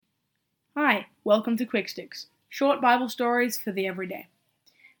Hi, welcome to Quick Sticks, short Bible stories for the everyday.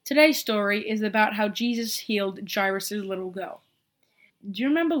 Today's story is about how Jesus healed Jairus' little girl. Do you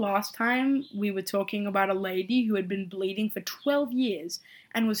remember last time we were talking about a lady who had been bleeding for 12 years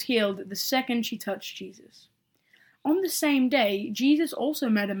and was healed the second she touched Jesus? On the same day, Jesus also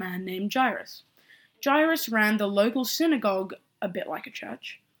met a man named Jairus. Jairus ran the local synagogue, a bit like a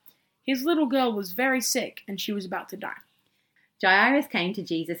church. His little girl was very sick and she was about to die. Jairus came to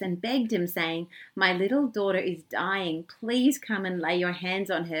Jesus and begged him, saying, "My little daughter is dying. Please come and lay your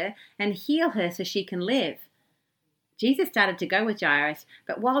hands on her and heal her so she can live." Jesus started to go with Jairus,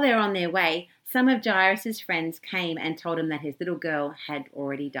 but while they were on their way, some of Jairus' friends came and told him that his little girl had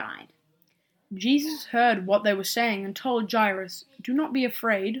already died. Jesus heard what they were saying and told Jairus, "Do not be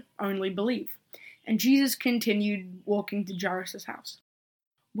afraid, only believe." And Jesus continued walking to Jairus' house.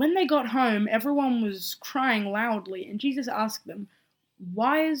 When they got home, everyone was crying loudly, and Jesus asked them,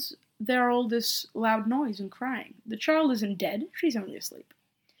 "Why is there all this loud noise and crying? The child isn't dead, she's only asleep."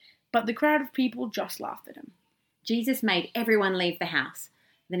 But the crowd of people just laughed at him. Jesus made everyone leave the house.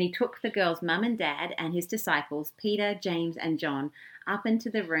 Then he took the girl's mum and dad and his disciples, Peter, James, and John, up into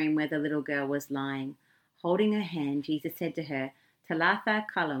the room where the little girl was lying. Holding her hand, Jesus said to her, "Talitha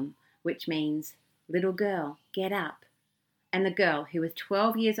koum," which means, "Little girl, get up." And the girl, who was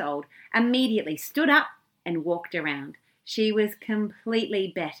 12 years old, immediately stood up and walked around. She was completely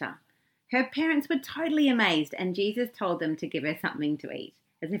better. Her parents were totally amazed, and Jesus told them to give her something to eat,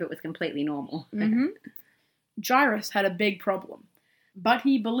 as if it was completely normal. Jairus had a big problem, but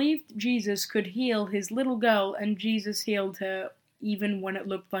he believed Jesus could heal his little girl, and Jesus healed her even when it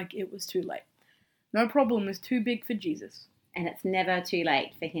looked like it was too late. No problem is too big for Jesus. And it's never too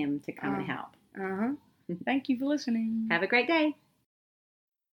late for him to come and help. Thank you for listening. Have a great day.